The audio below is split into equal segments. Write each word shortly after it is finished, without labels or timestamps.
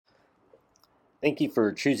Thank you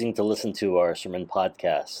for choosing to listen to our sermon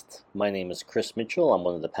podcast. My name is Chris Mitchell. I'm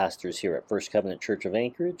one of the pastors here at First Covenant Church of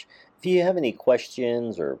Anchorage. If you have any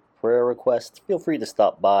questions or prayer requests, feel free to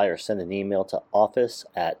stop by or send an email to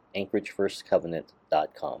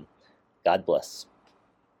office@anchoragefirstcovenant.com. God bless.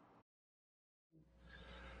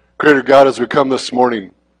 Creator God, as we come this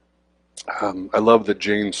morning, I love that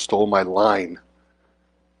Jane stole my line.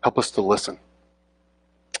 Help us to listen.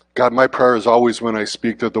 God, my prayer is always when I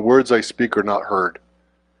speak that the words I speak are not heard,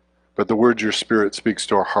 but the words your Spirit speaks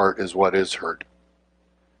to our heart is what is heard.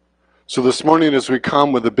 So this morning as we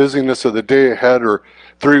come with the busyness of the day ahead, or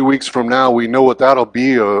 3 weeks from now, we know what that'll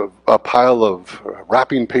be, a pile of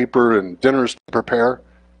wrapping paper and dinners to prepare.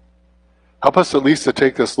 Help us at least to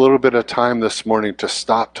take this little bit of time this morning to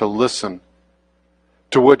stop to listen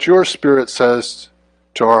to what your Spirit says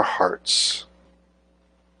to our hearts.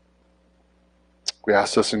 We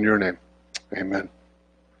ask this in your name. Amen.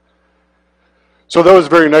 So that was a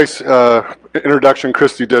very nice introduction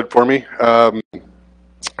Christy did for me.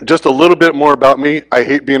 Just a little bit more about me. I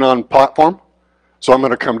hate being on platform, so I'm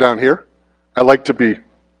going to come down here. I like to be,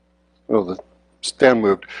 the stand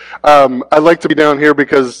moved. I like to be down here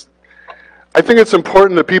because I think it's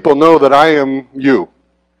important that people know that I am you.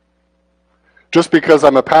 Just because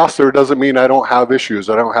I'm a pastor doesn't mean I don't have issues,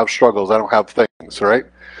 I don't have struggles, I don't have things, right?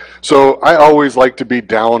 So I always like to be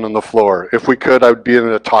down on the floor. If we could, I would be in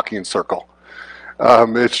a talking circle.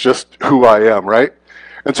 It's just who I am, right?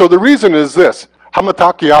 And so the reason is this.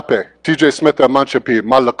 Hamatakiape, TJ Smith Amanchapi,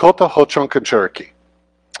 Malakota Ho-Chunk Cherokee.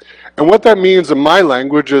 And what that means in my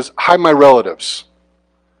language is, hi, my relatives.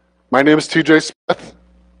 My name is TJ Smith.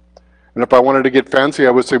 And if I wanted to get fancy,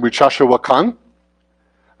 I would say Wichashawakan.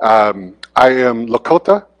 I am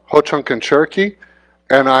Lakota, Ho-Chunk and Cherokee.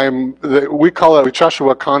 And we call it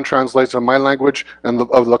Wichashawakan, translates in my language, and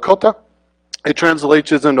of Lakota. It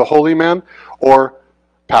translates into holy man or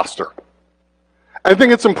pastor. I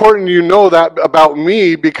think it's important you know that about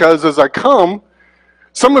me, because as I come,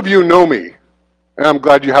 some of you know me. And I'm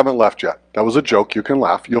glad you haven't left yet. That was a joke. You can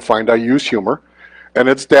laugh. You'll find I use humor. And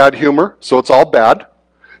it's dad humor, so it's all bad.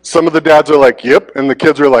 Some of the dads are like, yep, and the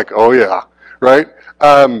kids are like, oh yeah, right?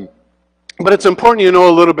 But it's important you know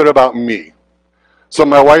a little bit about me. So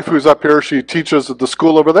my wife, who's up here, she teaches at the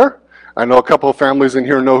school over there. I know a couple of families in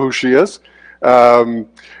here know who she is.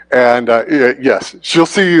 Yes, she'll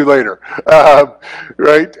see you later,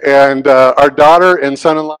 right? And our daughter and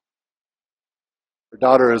son-in-law, our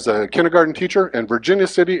daughter is a kindergarten teacher in Virginia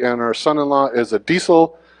City, and our son-in-law is a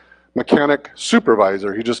diesel mechanic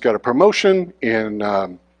supervisor. He just got a promotion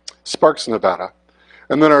in Sparks, Nevada.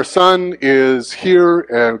 And then our son is here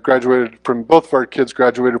and both of our kids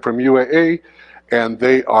graduated from UAA, and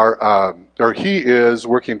they are, he is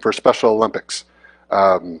working for Special Olympics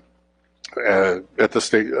at the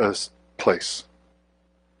state place.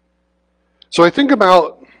 So I think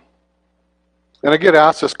about, and I get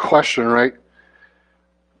asked this question, right?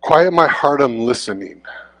 Quiet my heart, I'm listening.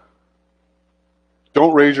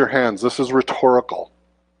 Don't raise your hands. This is rhetorical.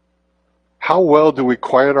 How well do we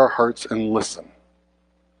quiet our hearts and listen?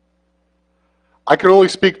 I can only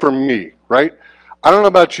speak for me, right? I don't know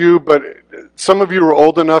about you, but some of you are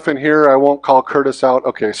old enough in here. I won't call Curtis out.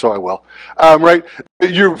 Okay, so I will. Right?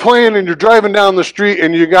 You're playing and you're driving down the street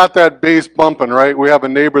and you got that bass bumping, right? We have a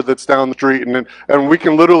neighbor that's down the street and we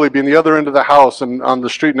can literally be in the other end of the house, and on the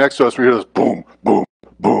street next to us we hear this boom, boom,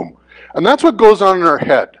 boom. And that's what goes on in our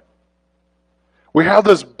head. We have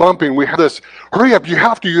this bumping. We have this, hurry up, you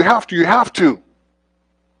have to, you have to, you have to.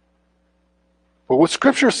 But what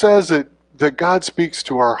Scripture says that God speaks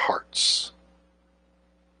to our hearts.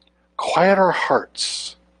 Quiet our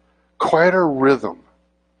hearts. Quiet our rhythm.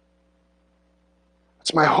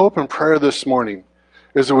 It's my hope and prayer this morning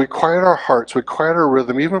is that we quiet our hearts, we quiet our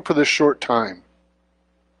rhythm, even for this short time.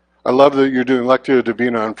 I love that you're doing Lectio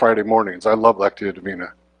Divina on Friday mornings. I love Lectio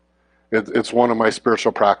Divina. It's one of my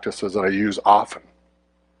spiritual practices that I use often.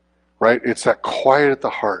 Right? It's that quiet at the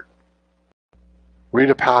heart. Read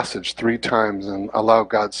a passage 3 times and allow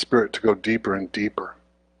God's Spirit to go deeper and deeper.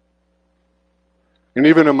 And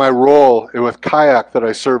even in my role with Kayak that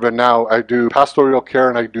I serve in now, I do pastoral care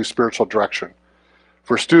and I do spiritual direction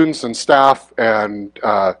for students and staff. And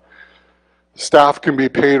staff can be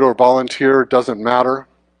paid or volunteer, it doesn't matter.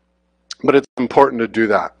 But it's important to do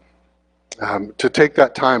that, to take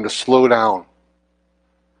that time to slow down.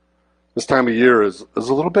 This time of year is a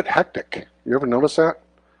little bit hectic. You ever notice that?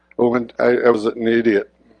 When I was an idiot.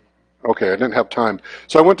 Okay, I didn't have time.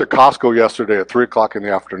 So I went to Costco yesterday at 3 o'clock in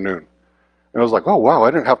the afternoon. And I was like, oh, wow,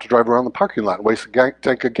 I didn't have to drive around the parking lot and waste a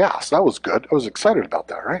tank of gas. That was good. I was excited about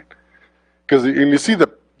that, right? Because you see the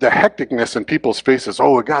hecticness in people's faces.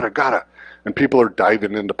 Oh, we gotta. and people are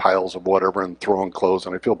diving into piles of whatever and throwing clothes,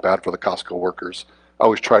 and I feel bad for the Costco workers. I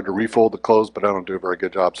always try to refold the clothes, but I don't do a very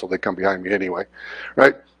good job, so they come behind me anyway,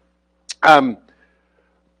 right? But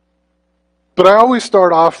I always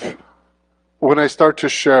start off, when I start to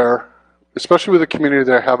share, especially with a community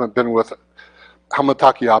that I haven't been with,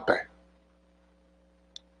 Haumatakiape.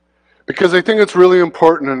 Because I think it's really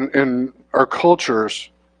important in our cultures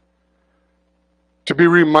to be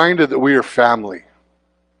reminded that we are family.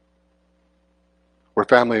 We're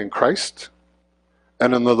family in Christ.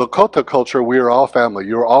 And in the Lakota culture, we are all family.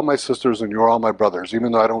 You're all my sisters and you're all my brothers,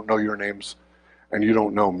 even though I don't know your names and you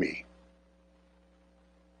don't know me.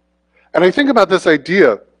 And I think about this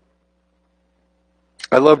idea.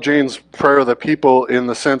 I love Jane's prayer of the people in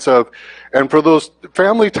the sense of, and for those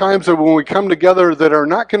family times that when we come together that are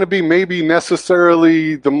not going to be maybe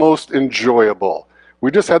necessarily the most enjoyable.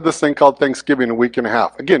 We just had this thing called Thanksgiving a week and a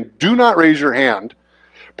half. Again, do not raise your hand.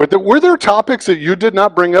 But were there topics that you did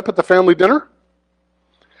not bring up at the family dinner?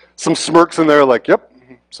 Some smirks in there like, yep.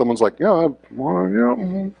 Someone's like, yeah, well,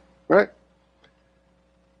 yeah, right.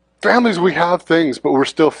 Families, we have things, but we're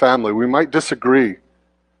still family. We might disagree.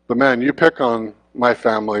 But man, you pick on my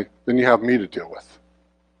family, then you have me to deal with.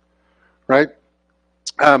 Right?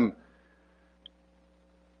 I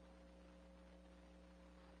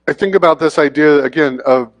think about this idea, again,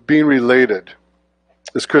 of being related.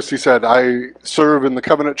 As Christy said, I serve in the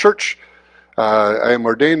Covenant Church. I am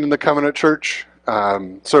ordained in the Covenant Church.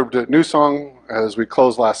 Served at New Song as we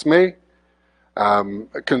closed last May.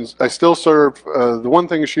 I still serve. The one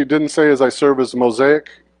thing she didn't say is I serve as the Mosaic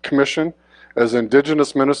Commission as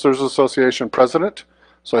Indigenous Ministers Association president.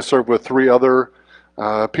 So I serve with 3 other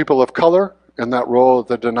people of color in that role at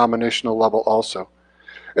the denominational level also.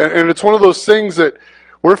 And it's one of those things that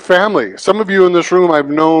we're family. Some of you in this room I've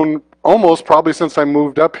known almost probably since I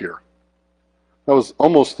moved up here. That was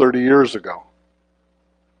almost 30 years ago.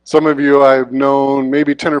 Some of you I've known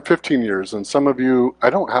maybe 10 or 15 years, and some of you, I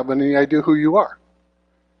don't have any idea who you are.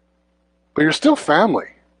 But you're still family.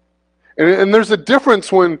 And there's a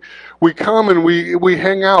difference when we come and we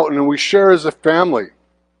hang out and we share as a family.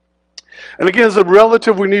 And again, as a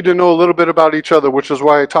relative, we need to know a little bit about each other, which is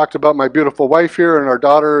why I talked about my beautiful wife here and our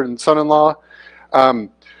daughter and son-in-law.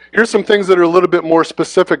 Here's some things that are a little bit more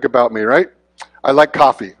specific about me, right? I like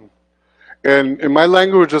coffee. And in my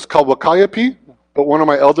language, it's called Wakayapi. But one of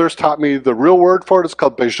my elders taught me the real word for it. It's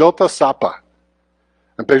called Bejota Sapa.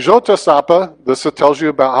 And Bejota Sapa, this tells you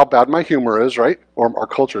about how bad my humor is, right? Or our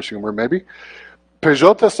culture's humor, maybe.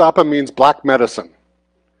 Bejota Sapa means black medicine.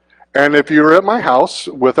 And if you're at my house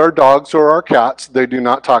with our dogs or our cats, they do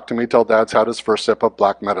not talk to me till Dad's had his first sip of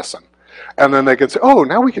black medicine. And then they can say, oh,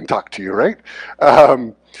 now we can talk to you, right?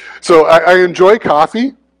 So I enjoy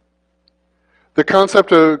coffee. The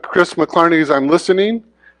concept of Chris McClarney's I'm listening.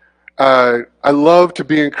 I love to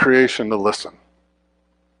be in creation to listen.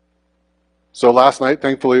 So last night,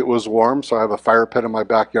 thankfully, it was warm, so I have a fire pit in my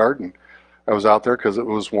backyard, and I was out there because it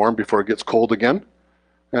was warm before it gets cold again.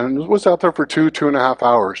 And was out there for 2.5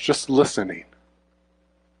 hours, just listening.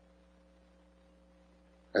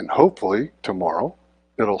 And hopefully, tomorrow,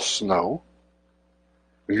 it'll snow.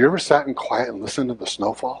 Have you ever sat in quiet and listened to the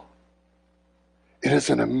snowfall? It is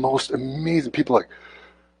the most amazing. People are like,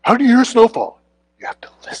 how do you hear snowfall? You have to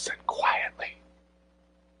listen quietly.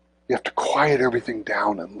 You have to quiet everything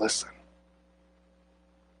down and listen.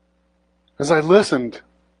 As I listened,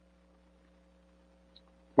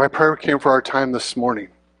 my prayer came for our time this morning.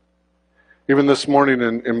 Even this morning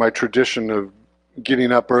in my tradition of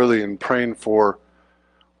getting up early and praying for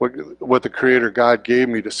what the Creator God gave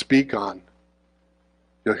me to speak on,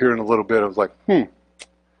 you'll hear in a little bit of like,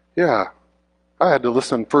 yeah, I had to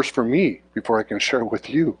listen first for me before I can share with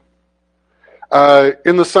you.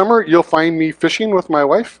 In the summer, you'll find me fishing with my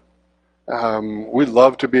wife. We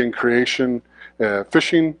love to be in creation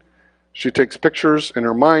fishing. She takes pictures in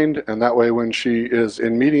her mind, and that way when she is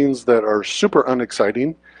in meetings that are super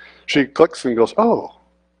unexciting, she clicks and goes, oh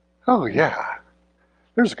yeah,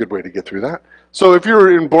 there's a good way to get through that. So if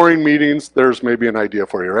you're in boring meetings, there's maybe an idea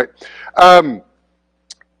for you, right?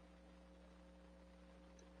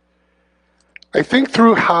 I think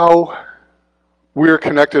through how we're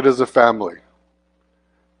connected as a family.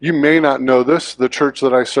 You may not know this. The church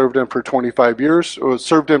that I served in for 25 years, or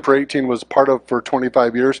served in for 18, was part of for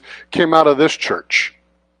 25 years, came out of this church.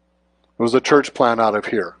 It was a church plant out of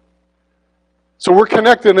here. So we're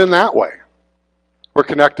connected in that way. We're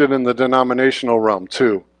connected in the denominational realm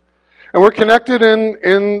too. And we're connected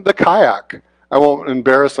in the kayak. I won't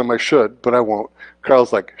embarrass them, I should, but I won't.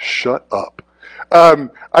 Carl's like, shut up.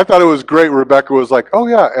 I thought it was great. Rebecca was like, oh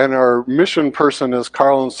yeah, and our mission person is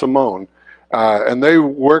Carl and Simone. And they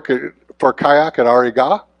work for a kayak at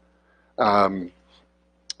Ariga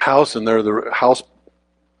house, and they're the house,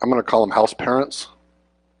 I'm going to call them house parents.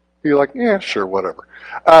 You're like, yeah, sure, whatever.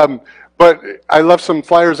 But I left some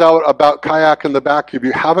flyers out about kayak in the back. If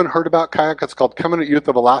you haven't heard about kayak, it's called Covenant Youth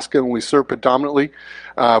of Alaska, and we serve predominantly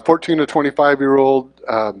 14 to 25-year-old,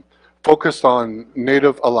 focused on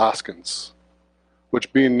Native Alaskans,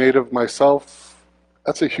 which being Native myself,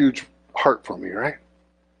 that's a huge heart for me, right?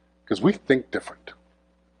 Because we think different.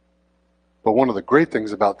 But one of the great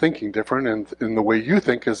things about thinking different and in the way you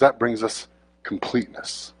think is that brings us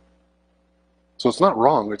completeness. So it's not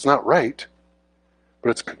wrong, it's not right, but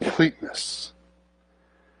it's completeness.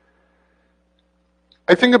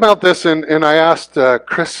 I think about this, and I asked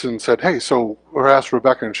Chris and said, hey, or asked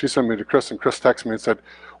Rebecca, and she sent me to Chris, and Chris texted me and said,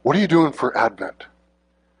 what are you doing for Advent?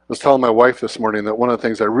 I was telling my wife this morning that one of the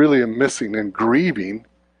things I really am missing and grieving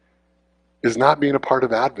is not being a part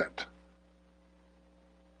of Advent.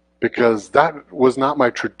 Because that was not my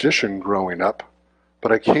tradition growing up,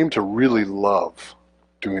 but I came to really love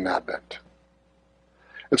doing Advent.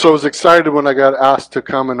 And so I was excited when I got asked to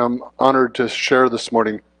come, and I'm honored to share this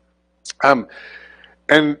morning. And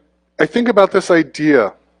I think about this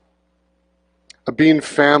idea of being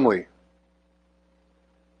family.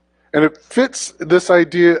 And it fits this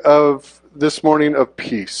idea of this morning of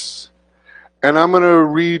peace. And I'm going to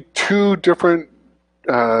read two different,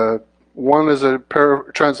 one is a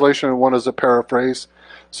translation and one is a paraphrase.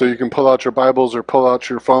 So you can pull out your Bibles or pull out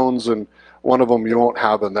your phones, and one of them you won't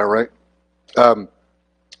have in there, right?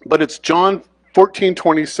 But it's John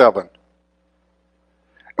 14:27.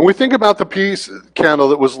 And we think about the peace candle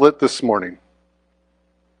that was lit this morning.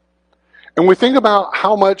 And we think about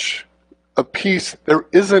how much of peace there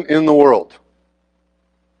isn't in the world.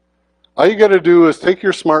 All you got to do is take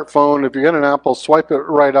your smartphone, if you get an Apple, swipe it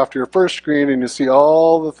right off to your first screen, and you see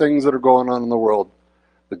all the things that are going on in the world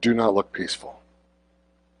that do not look peaceful.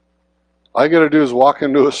 All you got to do is walk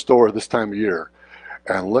into a store this time of year,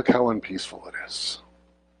 and look how unpeaceful it is.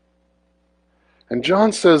 And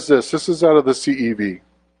John says this is out of the CEV.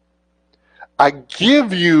 I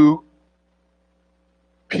give you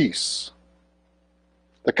peace.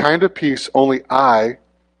 The kind of peace only I,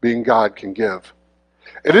 being God, can give.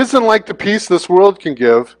 It isn't like the peace this world can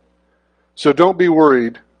give, so don't be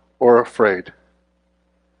worried or afraid.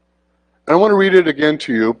 And I want to read it again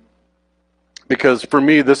to you, because for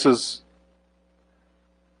me this is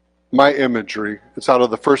my imagery. It's out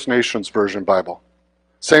of the First Nations Version Bible.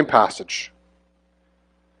 Same passage.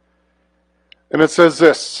 And it says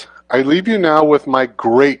this, I leave you now with my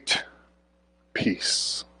great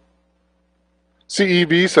peace.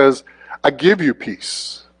 CEV says, I give you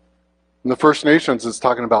peace. In the First Nations, it's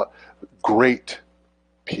talking about great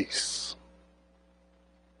peace.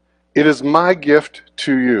 It is my gift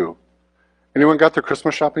to you. Anyone got their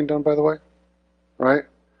Christmas shopping done, by the way? Right?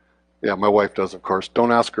 Yeah, my wife does, of course.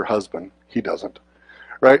 Don't ask her husband. He doesn't.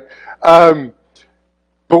 Right?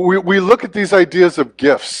 But we look at these ideas of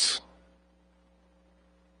gifts.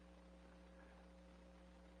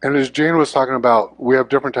 And as Jane was talking about, we have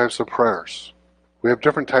different types of prayers. We have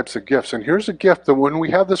different types of gifts. And here's a gift that when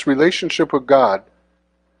we have this relationship with God,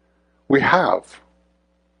 we have.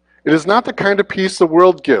 It is not the kind of peace the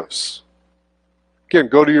world gives. Again,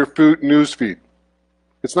 go to your news feed.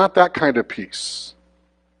 It's not that kind of peace.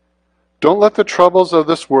 Don't let the troubles of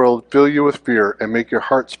this world fill you with fear and make your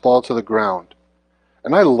hearts fall to the ground.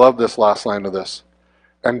 And I love this last line of this.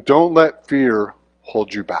 And don't let fear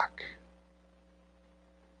hold you back.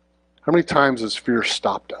 How many times has fear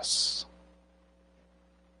stopped us?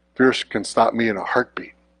 Fear can stop me in a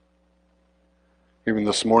heartbeat. Even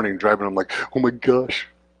this morning driving, I'm like, oh my gosh.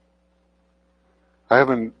 I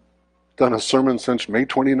haven't done a sermon since May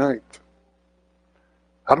 29th.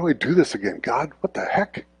 How do I do this again? God, what the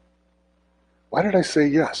heck? Why did I say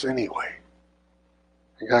yes anyway?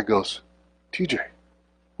 And God goes, TJ,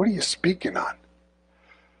 what are you speaking on?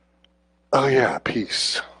 Oh yeah,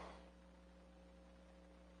 peace.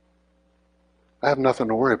 I have nothing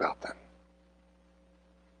to worry about then.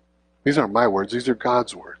 These aren't my words, these are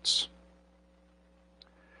God's words.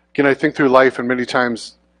 Again, I think through life, and many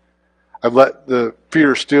times I've let the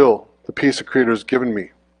fear steal the peace the Creator has given me.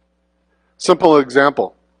 Simple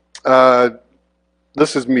example.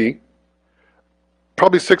 This is me.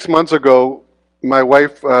 Probably 6 months ago, my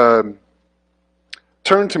wife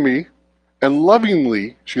turned to me and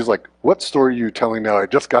lovingly, she's like, what story are you telling now? I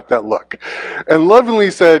just got that look. And lovingly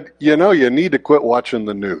said, you need to quit watching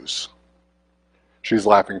the news. She's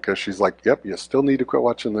laughing because she's like, yep, you still need to quit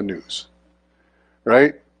watching the news.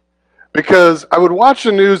 Right? Because I would watch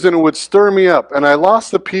the news and it would stir me up, and I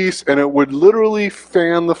lost the peace, and it would literally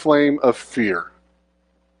fan the flame of fear.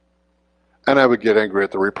 And I would get angry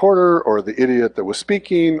at the reporter or the idiot that was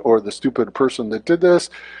speaking or the stupid person that did this.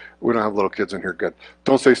 We don't have little kids in here. Good.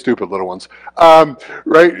 Don't say stupid, little ones. Right?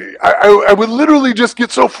 I would literally just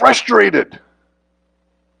get so frustrated.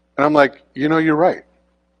 And I'm like, you're right.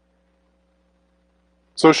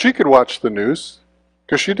 So she could watch the news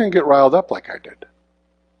because she didn't get riled up like I did.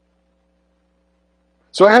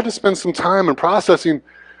 So I had to spend some time in processing,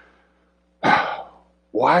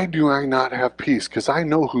 why do I not have peace? Because I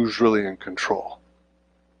know who's really in control.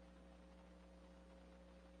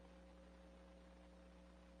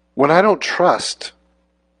 When I don't trust,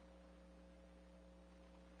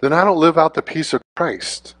 then I don't live out the peace of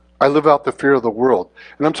Christ. I live out the fear of the world.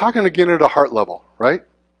 And I'm talking again at a heart level, right?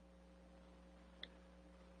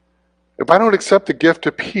 If I don't accept the gift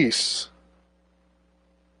of peace,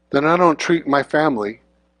 then I don't treat my family,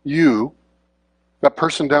 you, that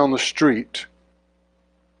person down the street.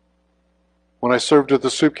 When I served at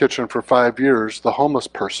the soup kitchen for 5 years, the homeless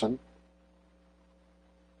person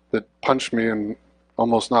that punched me and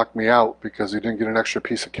almost knocked me out because he didn't get an extra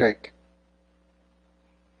piece of cake.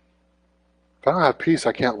 If I don't have peace,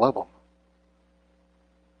 I can't love him.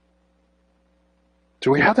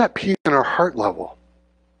 Do we have that peace in our heart level?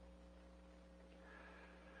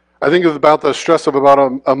 I think about the stress of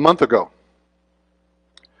about a month ago.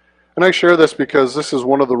 And I share this because this is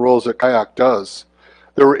one of the roles that Kayak does.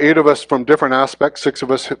 There were 8 of us from different aspects, 6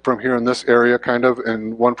 of us from here in this area kind of,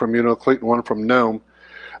 and 1 from Unalakleet and 1 from Nome,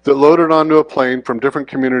 that loaded onto a plane from different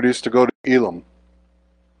communities to go to Elam.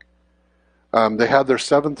 They had their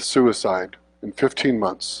 7th suicide in 15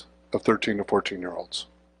 months of 13 to 14-year-olds.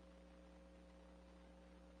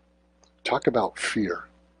 Talk about fear.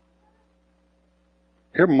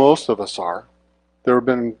 Here most of us are. There have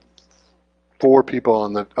been 4 people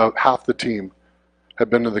on the half the team have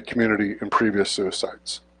been in the community in previous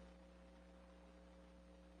suicides.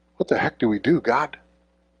 What the heck do we do, God?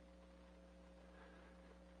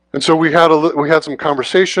 And so we had some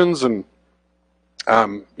conversations, and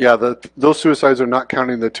those suicides are not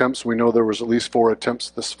counting the attempts. We know there was at least 4 attempts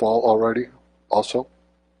this fall already, also.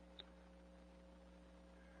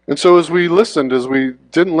 And so as we listened, as we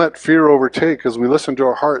didn't let fear overtake, as we listened to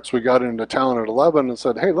our hearts, we got into town at 11 and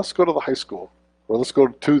said, hey, let's go to the high school, or let's go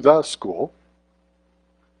to the school,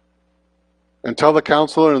 and tell the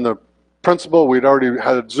counselor and the principal. We'd already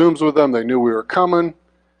had Zooms with them. They knew we were coming.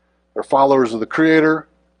 They're followers of the Creator.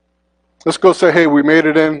 Let's go say, hey, we made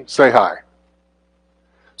it in. Say hi.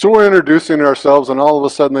 So we're introducing ourselves, and all of a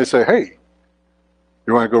sudden they say, hey,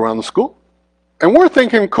 you want to go around the school? And we're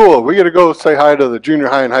thinking, cool, we got to go say hi to the junior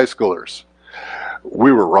high and high schoolers.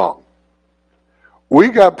 We were wrong. We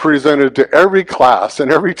got presented to every class,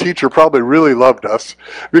 and every teacher probably really loved us,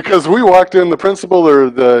 because we walked in, the principal or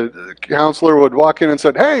the counselor would walk in and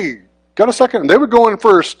said, hey, got a second? And they would go in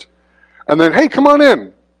first, and then, hey, come on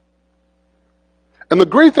in. And the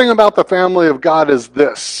great thing about the family of God is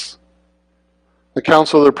this. The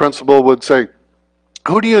counselor or principal would say,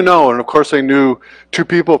 who do you know? And of course they knew 2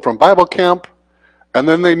 people from Bible camp, and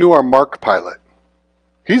then they knew our Mark pilot.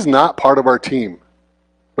 He's not part of our team,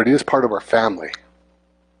 but he is part of our family.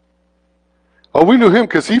 Oh, we knew him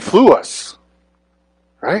because he flew us,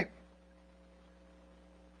 right?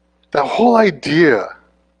 That whole idea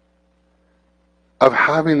of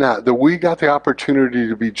having that we got the opportunity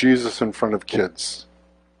to be Jesus in front of kids.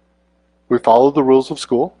 We followed the rules of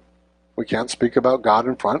school. We can't speak about God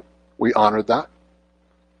in front. We honored that.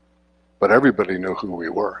 But everybody knew who we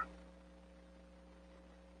were.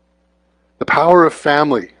 The power of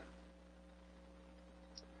family.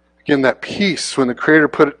 Again, that peace when the Creator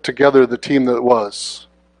put together the team that it was.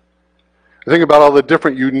 I think about all the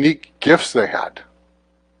different unique gifts they had.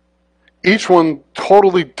 Each one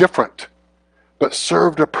totally different, but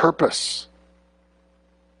served a purpose.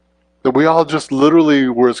 That we all just literally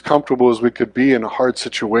were as comfortable as we could be in a hard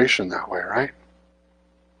situation that way, right?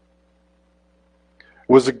 It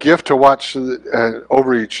was a gift to watch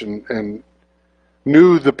Overreach and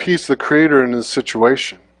knew the peace of the Creator in his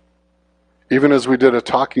situation. Even as we did a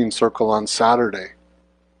talking circle on Saturday,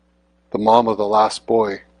 the mom of the last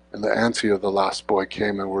boy and the auntie of the last boy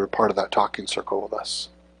came and were part of that talking circle with us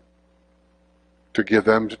to give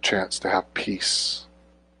them the chance to have peace,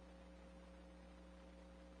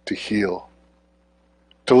 to heal,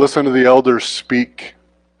 to listen to the elders speak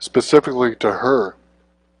specifically to her.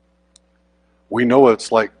 We know what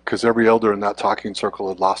it's like because every elder in that talking circle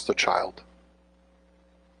had lost a child.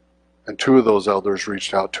 And 2 of those elders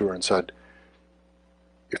reached out to her and said,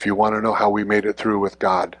 if you want to know how we made it through with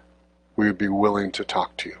God, we would be willing to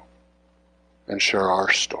talk to you and share our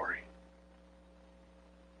story.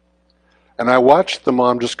 And I watched the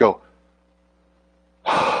mom just go,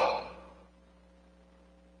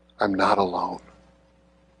 I'm not alone.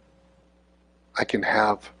 I can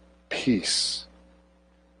have peace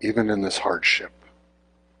even in this hardship.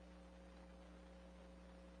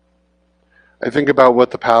 I think about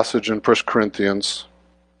what the passage in 1 Corinthians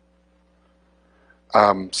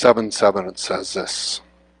 7:7, it says this.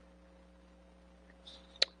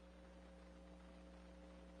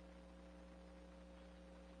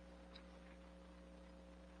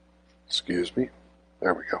 Excuse me.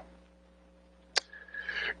 There we go.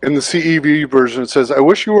 In the CEV version, it says, I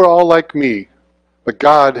wish you were all like me, but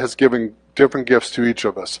God has given different gifts to each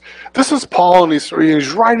of us. This is Paul, and he's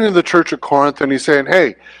writing to the church of Corinth, and he's saying,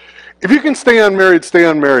 hey, if you can stay unmarried,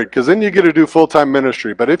 because then you get to do full-time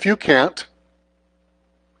ministry. But if you can't,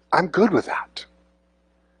 I'm good with that.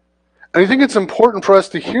 And I think it's important for us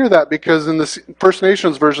to hear that, because in the First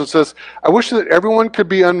Nations version it says, I wish that everyone could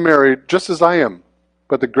be unmarried just as I am,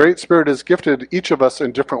 but the Great Spirit has gifted each of us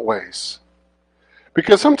in different ways.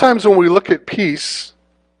 Because sometimes when we look at peace,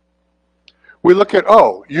 we look at,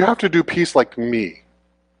 oh, you have to do peace like me.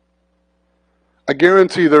 I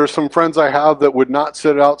guarantee there are some friends I have that would not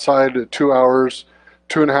sit outside at 2 hours,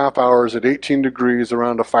 2.5 hours at 18 degrees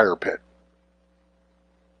around a fire pit.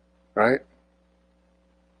 Right?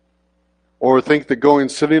 Or think that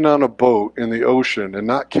sitting on a boat in the ocean and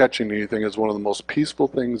not catching anything is one of the most peaceful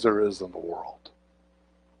things there is in the world.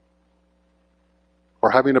 Or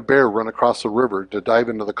having a bear run across the river to dive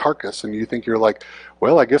into the carcass, and you think you're like,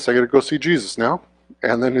 well, I guess I got to go see Jesus now.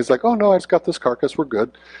 And then he's like, oh no, I just got this carcass, we're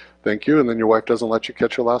good. Thank you. And then your wife doesn't let you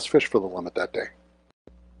catch your last fish for the limit that day.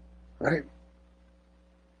 Right?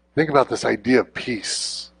 Think about this idea of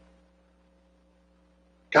peace.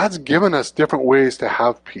 God's given us different ways to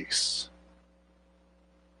have peace.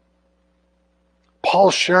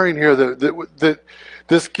 Paul's sharing here that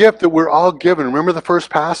this gift that we're all given. Remember the first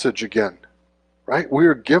passage again. Right? We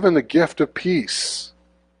are given the gift of peace.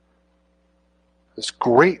 This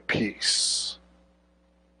great peace.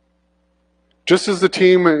 Just as the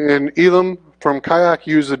team in Elam from Kayak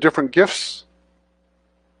used the different gifts,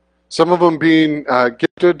 some of them being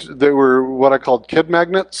gifted, they were what I called kid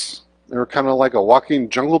magnets. They were kind of like a walking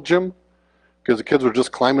jungle gym, because the kids were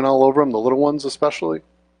just climbing all over them, the little ones especially.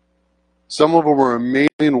 Some of them were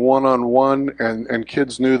amazing one-on-one, and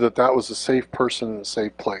kids knew that was a safe person in a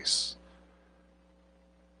safe place.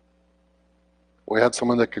 We had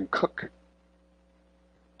someone that can cook,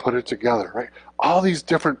 put it together, right? All these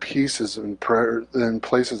different pieces in prayer, in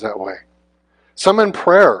places that way. Some in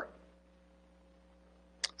prayer,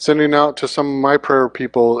 sending out to some of my prayer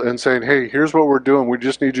people and saying, hey, here's what we're doing. We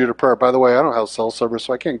just need you to pray. By the way, I don't have cell service,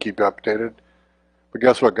 so I can't keep you updated. But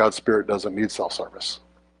guess what? God's Spirit doesn't need cell service.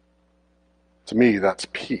 To me, that's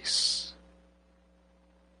peace.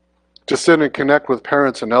 To sit and connect with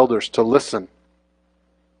parents and elders, to listen.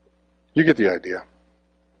 You get the idea.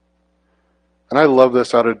 And I love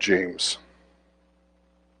this out of James.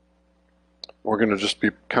 We're going to just be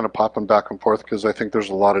kind of popping back and forth, because I think there's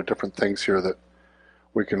a lot of different things here that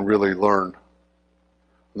we can really learn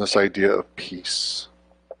on this idea of peace.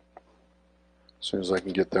 As soon as I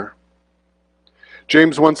can get there.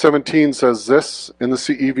 James 1:17 says this in the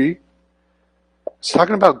CEV. It's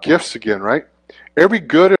talking about gifts again, right? Every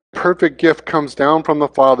good and perfect gift comes down from the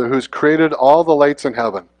Father, who's created all the lights in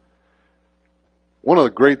heaven. One of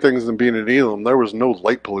the great things in being in Elam, there was no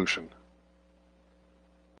light pollution.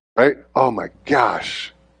 Right? Oh my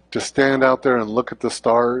gosh. To stand out there and look at the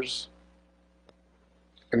stars.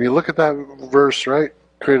 And you look at that verse, right?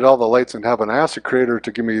 Created all the lights in heaven. I asked the Creator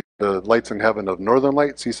to give me the lights in heaven of northern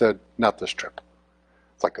lights. He said, not this trip.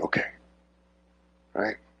 It's like, okay.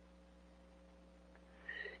 Right?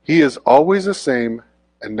 He is always the same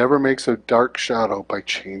and never makes a dark shadow by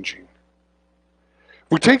changing.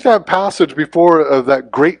 We take that passage before of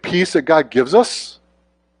that great peace that God gives us.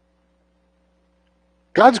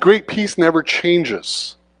 God's great peace never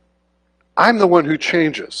changes. I'm the one who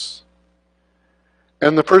changes.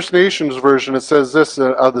 And the First Nations version, it says this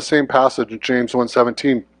out of the same passage in James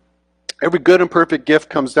 1:17. Every good and perfect gift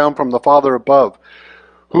comes down from the Father above,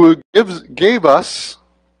 who gave us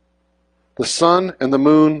the sun and the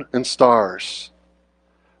moon and stars.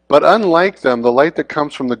 But unlike them, the light that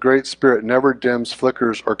comes from the Great Spirit never dims,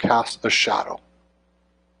 flickers, or casts a shadow.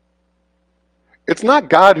 It's not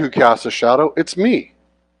God who casts a shadow, it's me.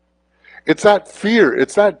 It's that fear,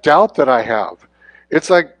 it's that doubt that I have. It's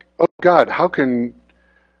like, oh God, how can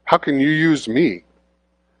you use me?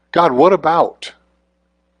 God, what about?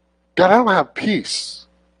 God, I don't have peace.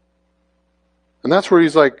 And that's where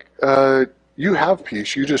he's like, you have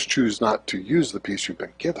peace, you just choose not to use the peace you've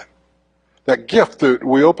been given. That gift that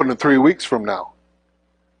we open in 3 weeks from now,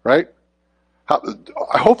 right?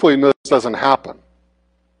 Hopefully this doesn't happen.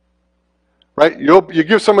 right? You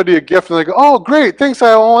give somebody a gift and they go, oh, great, thanks,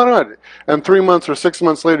 I want it. And 3 months or 6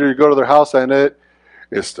 months later, you go to their house and it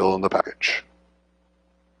is still in the package.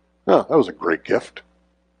 Oh, that was a great gift.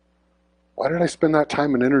 Why did I spend that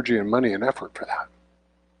time and energy and money and effort for that?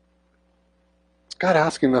 It's God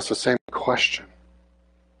asking us the same question.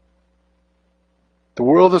 The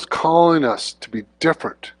world is calling us to be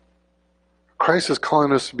different. Christ is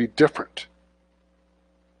calling us to be different.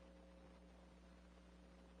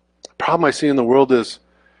 The problem I see in the world is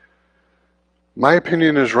my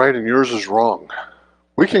opinion is right and yours is wrong.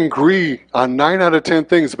 We can agree on 9 out of 10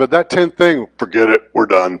 things, but that 10th thing, forget it, we're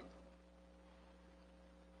done.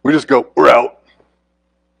 We just go, we're out.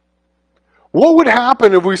 What would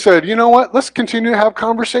happen if we said, you know what, let's continue to have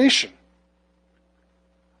conversation.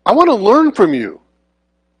 I want to learn from you.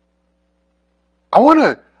 I want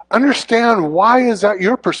to understand, why is that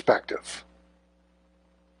your perspective?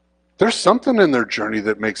 There's something in their journey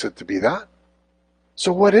that makes it to be that.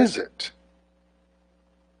 So what is it?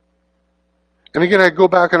 And again, I go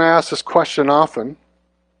back and I ask this question often.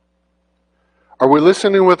 Are we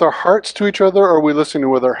listening with our hearts to each other, or are we listening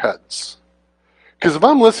with our heads? Because if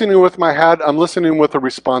I'm listening with my head, I'm listening with a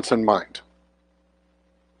response in mind.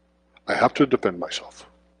 I have to defend myself.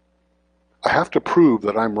 I have to prove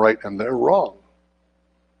that I'm right and they're wrong.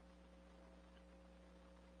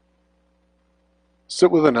 Sit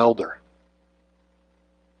with an elder.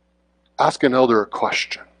 Ask an elder a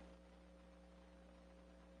question.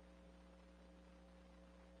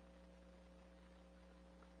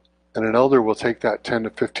 And an elder will take that 10 to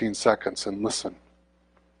 15 seconds and listen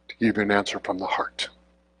to give you an answer from the heart.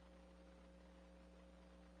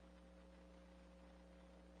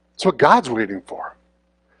 That's what God's waiting for.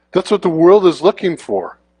 That's what the world is looking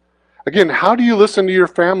for. Again, how do you listen to your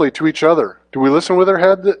family, to each other? Do we listen with our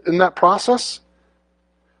head in that process?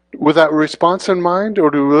 With that response in mind, or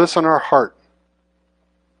do we listen our heart?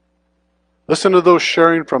 Listen to those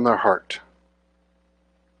sharing from their heart.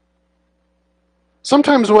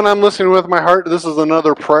 Sometimes when I'm listening with my heart, this is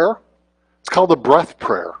another prayer. It's called the breath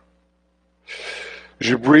prayer. As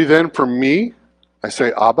you breathe in for me, I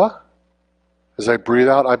say, Abba. As I breathe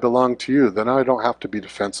out, I belong to you. Then I don't have to be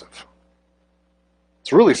defensive.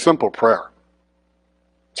 It's a really simple prayer.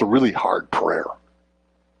 It's a really hard prayer.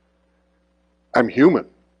 I'm human.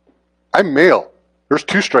 I'm male. There's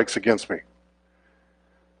 2 strikes against me.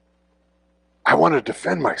 I want to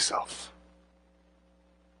defend myself.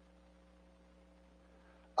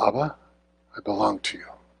 Abba, I belong to you.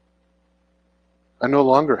 I no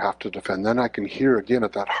longer have to defend. Then I can hear again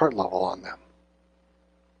at that heart level on them.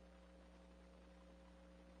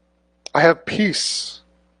 I have peace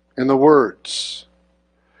in the words.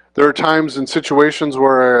 There are times in situations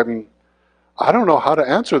where I don't know how to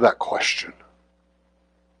answer that question.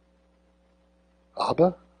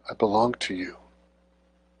 Abba, I belong to you.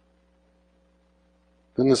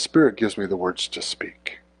 Then the Spirit gives me the words to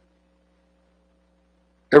speak.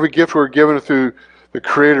 Every gift we're given through the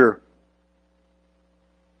Creator,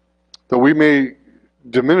 that we may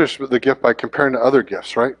diminish the gift by comparing to other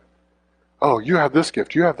gifts, right? Oh, you have this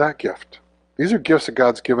gift, you have that gift. These are gifts that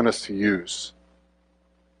God's given us to use.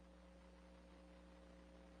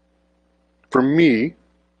 For me,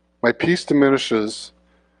 my peace diminishes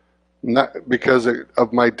not because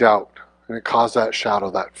of my doubt, and it caused that shadow,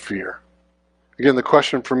 that fear. Again, the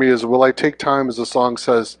question for me is, will I take time, as the song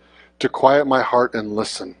says, to quiet my heart and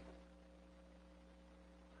listen?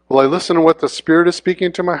 Will I listen to what the Spirit is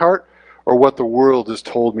speaking to my heart, or what the world has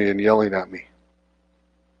told me and yelling at me?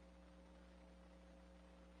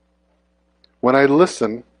 When I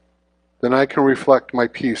listen, then I can reflect my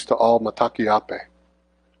peace to all Matakiape,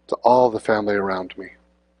 to all the family around me.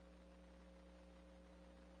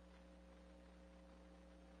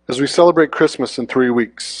 As we celebrate Christmas in 3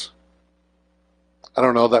 weeks, I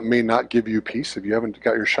don't know, that may not give you peace if you haven't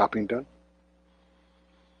got your shopping done.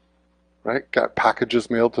 Right? Got packages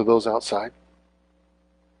mailed to those outside.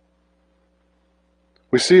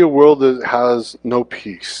 We see a world that has no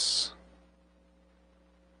peace.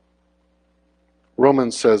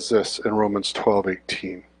 Romans says this in Romans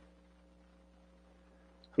 12:18.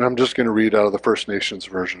 And I'm just going to read out of the First Nations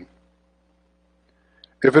version.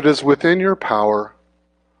 If it is within your power,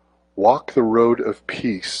 walk the road of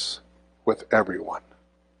peace with everyone.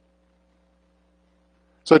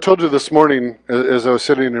 So I told you this morning, as I was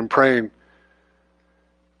sitting and praying,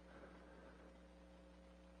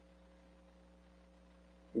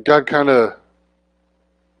 God kind of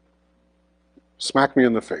smacked me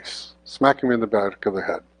in the face, smacking me in the back of the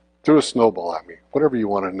head, threw a snowball at me, whatever you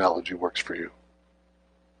want, an analogy works for you.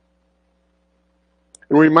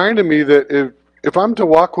 And reminded me that if I'm to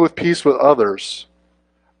walk with peace with others,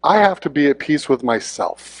 I have to be at peace with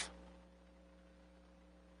myself.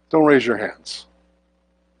 Don't raise your hands.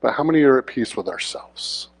 But how many are at peace with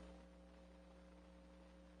ourselves?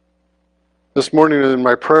 This morning in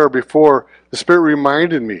my prayer before, the Spirit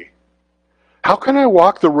reminded me, how can I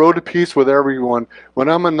walk the road to peace with everyone when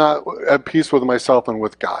I'm not at peace with myself and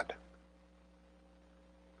with God?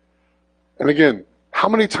 And again, how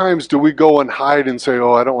many times do we go and hide and say,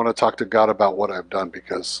 oh, I don't want to talk to God about what I've done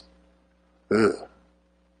because, ugh.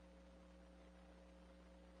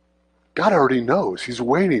 God already knows. He's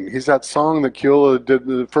waiting. He's that song that Keola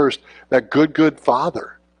did first, that good, good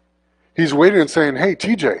Father. He's waiting and saying, hey,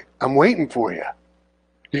 TJ, I'm waiting for you.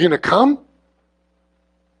 You going to come?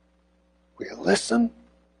 Will you listen?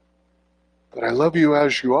 That I love you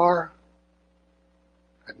as you are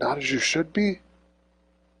and not as you should be?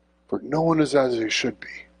 For no one is as he should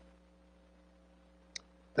be.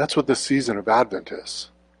 That's what the season of Advent is,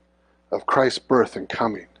 of Christ's birth and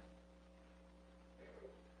coming.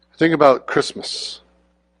 Think about Christmas.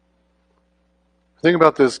 Think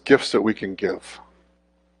about these gifts that we can give.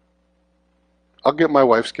 I'll get my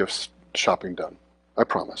wife's gifts shopping done. I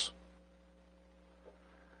promise.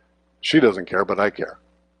 She doesn't care, but I care.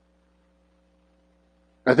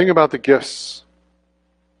 I think about the gifts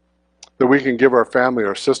that we can give our family,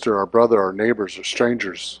 our sister, our brother, our neighbors, or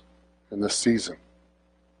strangers in this season.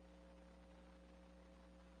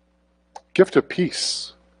 Gift of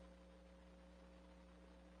peace.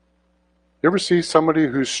 You ever see somebody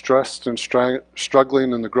who's stressed and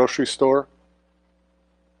struggling in the grocery store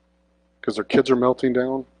because their kids are melting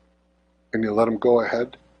down and you let them go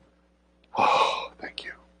ahead? Oh, thank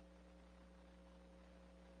you.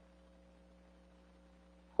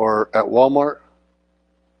 Or at Walmart,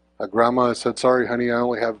 a grandma said, sorry, honey, I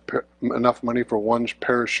only have enough money for one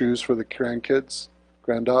pair of shoes for the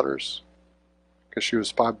granddaughters, because she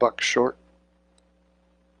was $5 short.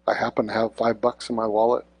 I happen to have $5 in my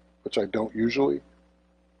wallet, which I don't usually.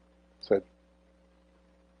 Said,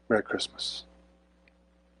 Merry Christmas.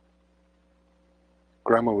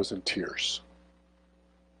 Grandma was in tears.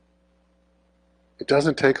 It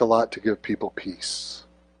doesn't take a lot to give people peace.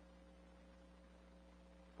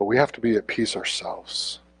 But we have to be at peace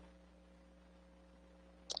ourselves.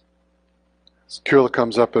 As Keola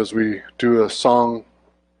comes up as we do a song,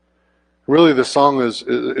 really the song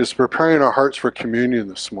is preparing our hearts for communion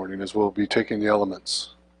this morning as we'll be taking the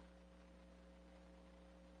elements.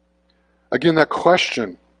 Again, that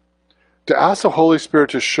question, to ask the Holy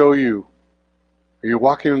Spirit to show you, are you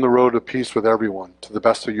walking in the road of peace with everyone to the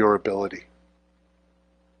best of your ability?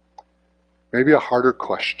 Maybe a harder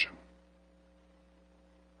question.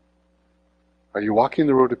 Are you walking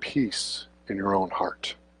the road of peace in your own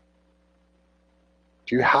heart?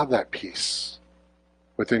 Do you have that peace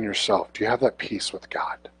within yourself? Do you have that peace with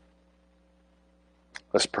God?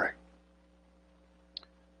 Let's pray.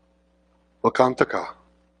 Wakantaka,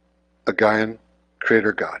 Agayan,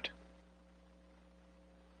 Creator God.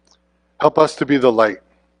 Help us to be the light.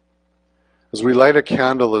 As we light a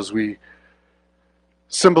candle, as we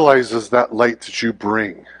symbolizes that light that you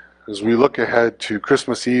bring, as we look ahead to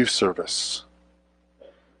Christmas Eve service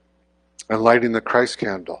and lighting the Christ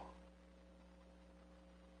candle.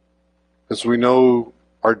 As we know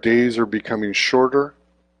our days are becoming shorter,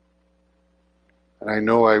 and I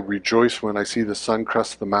know I rejoice when I see the sun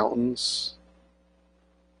crest the mountains.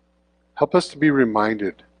 Help us to be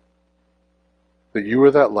reminded that you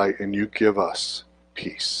are that light and you give us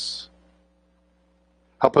peace.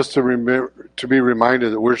 Help us to be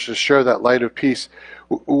reminded that we're to share that light of peace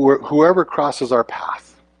whoever crosses our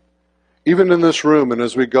path. Even in this room and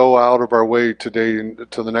as we go out of our way today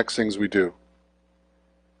to the next things we do.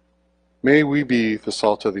 May we be the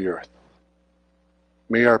salt of the earth.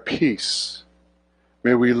 May our peace,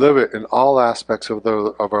 may we live it in all aspects of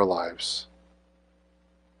our lives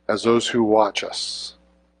as those who watch us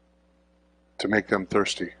to make them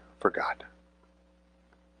thirsty for God.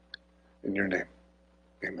 In your name,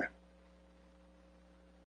 amen.